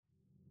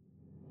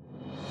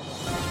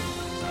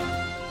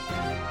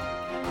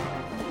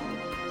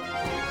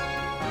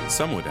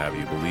Some would have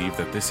you believe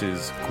that this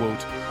is, quote,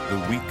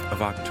 the week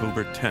of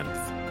October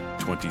 10th,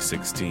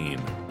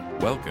 2016.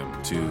 Welcome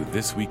to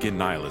This Week in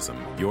Nihilism,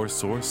 your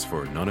source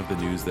for none of the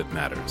news that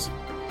matters.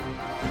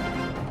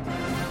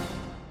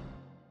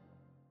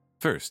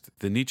 First,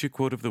 the Nietzsche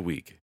quote of the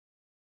week.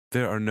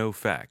 There are no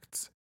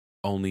facts,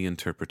 only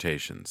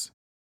interpretations.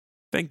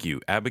 Thank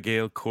you,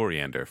 Abigail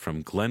Coriander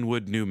from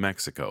Glenwood, New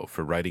Mexico,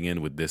 for writing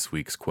in with this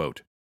week's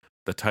quote.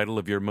 The title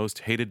of your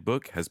most hated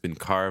book has been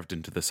carved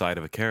into the side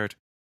of a carrot,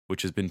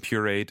 which has been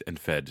pureed and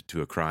fed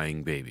to a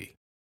crying baby.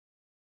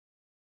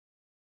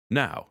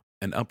 Now,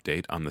 an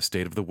update on the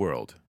state of the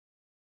world.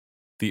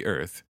 The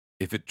Earth,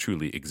 if it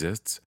truly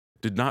exists,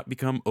 did not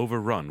become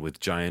overrun with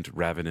giant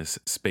ravenous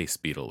space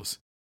beetles.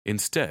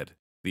 Instead,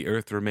 the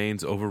Earth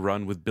remains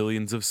overrun with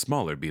billions of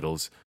smaller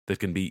beetles that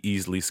can be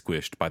easily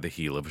squished by the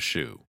heel of a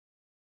shoe.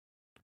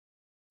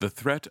 The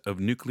threat of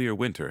nuclear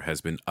winter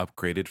has been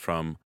upgraded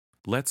from,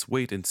 let's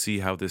wait and see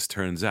how this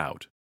turns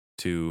out,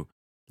 to,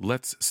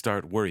 let's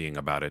start worrying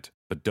about it,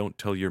 but don't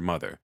tell your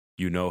mother,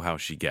 you know how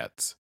she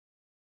gets.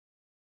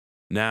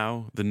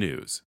 Now, the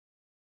news.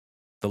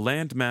 The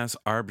landmass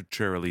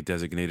arbitrarily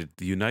designated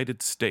the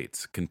United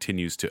States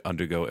continues to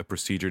undergo a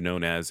procedure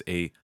known as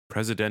a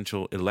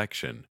presidential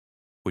election,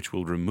 which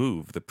will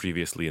remove the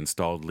previously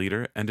installed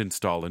leader and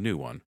install a new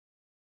one.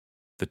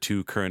 The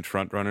two current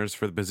frontrunners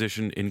for the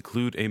position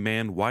include a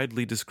man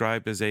widely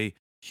described as a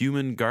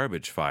human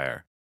garbage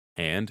fire,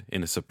 and,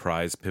 in a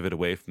surprise pivot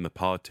away from the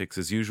politics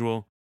as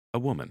usual, a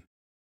woman.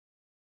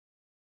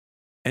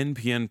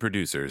 NPN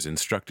producers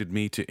instructed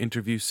me to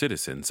interview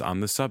citizens on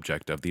the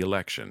subject of the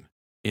election,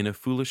 in a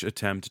foolish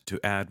attempt to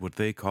add what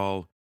they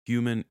call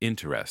human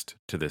interest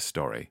to this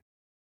story.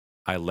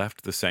 I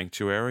left the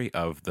sanctuary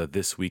of the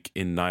This Week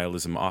in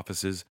Nihilism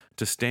offices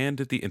to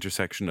stand at the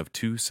intersection of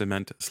two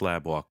cement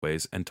slab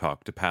walkways and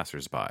talk to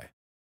passersby.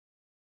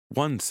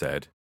 One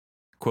said,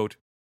 quote,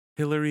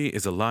 Hillary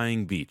is a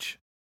lying beach.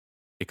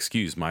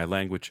 Excuse my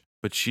language,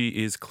 but she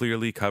is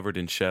clearly covered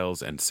in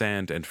shells and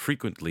sand and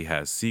frequently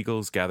has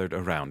seagulls gathered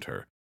around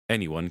her.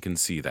 Anyone can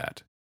see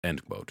that.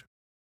 End quote.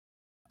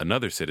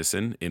 Another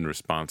citizen, in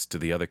response to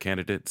the other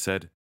candidate,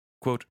 said,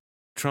 quote,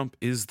 Trump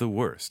is the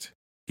worst.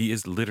 He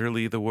is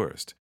literally the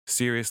worst.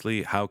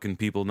 Seriously, how can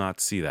people not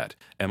see that?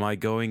 Am I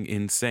going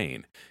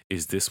insane?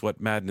 Is this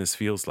what madness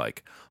feels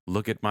like?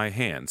 Look at my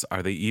hands.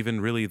 Are they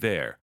even really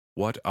there?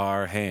 What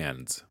are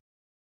hands?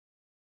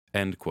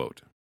 End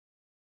quote.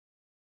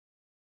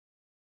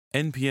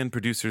 NPN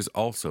producers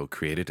also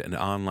created an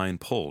online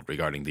poll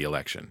regarding the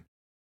election.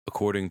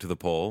 According to the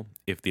poll,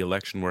 if the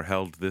election were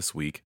held this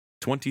week,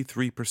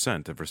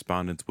 23% of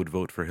respondents would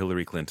vote for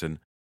Hillary Clinton,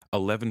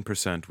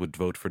 11% would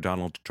vote for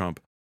Donald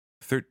Trump,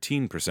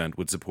 13%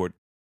 would support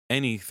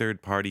any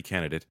third-party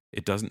candidate,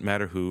 it doesn't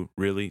matter who,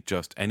 really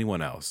just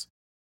anyone else,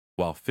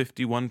 while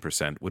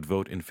 51% would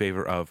vote in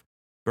favor of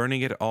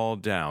burning it all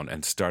down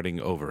and starting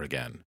over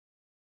again.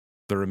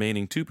 The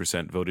remaining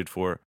 2% voted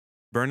for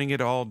burning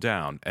it all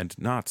down and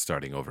not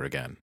starting over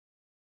again.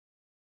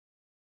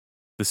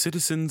 The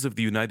citizens of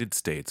the United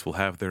States will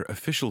have their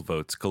official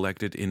votes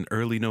collected in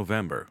early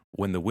November,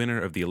 when the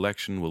winner of the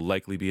election will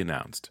likely be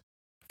announced,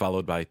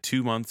 followed by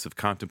 2 months of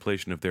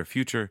contemplation of their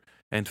future,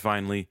 and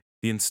finally,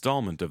 the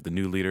installment of the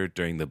new leader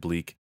during the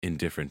bleak,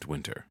 indifferent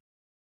winter.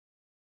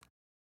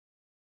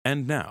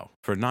 And now,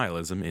 for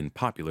nihilism in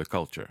popular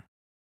culture.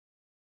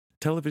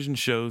 Television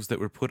shows that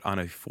were put on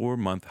a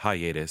 4-month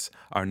hiatus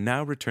are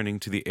now returning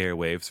to the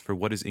airwaves for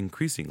what is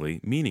increasingly,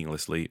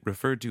 meaninglessly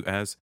referred to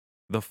as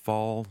the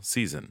fall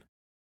season.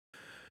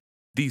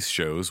 These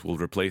shows will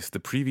replace the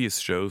previous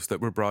shows that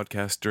were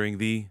broadcast during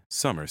the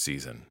summer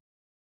season.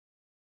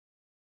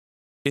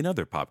 In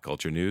other pop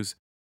culture news,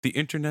 the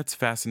internet's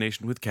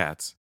fascination with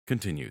cats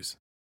continues.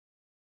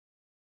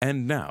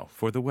 And now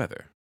for the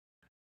weather.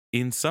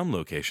 In some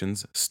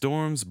locations,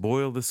 storms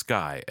boil the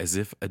sky as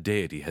if a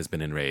deity has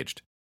been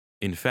enraged.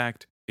 In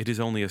fact, it is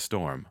only a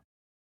storm.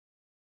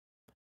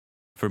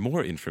 For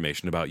more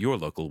information about your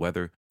local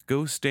weather,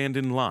 go stand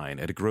in line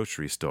at a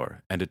grocery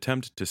store and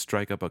attempt to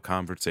strike up a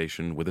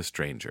conversation with a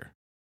stranger.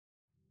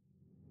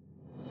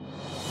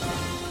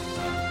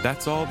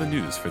 That's all the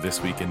news for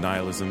This Week in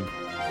Nihilism.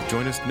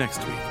 Join us next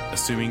week,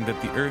 assuming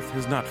that the Earth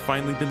has not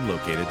finally been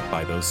located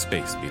by those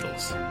space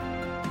beetles.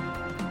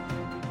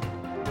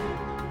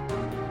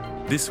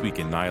 This Week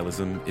in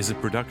Nihilism is a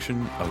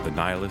production of the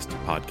Nihilist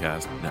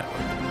Podcast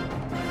Network.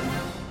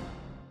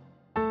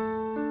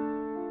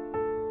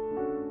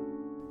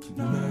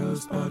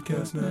 Nihilist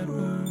Podcast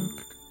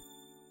Network.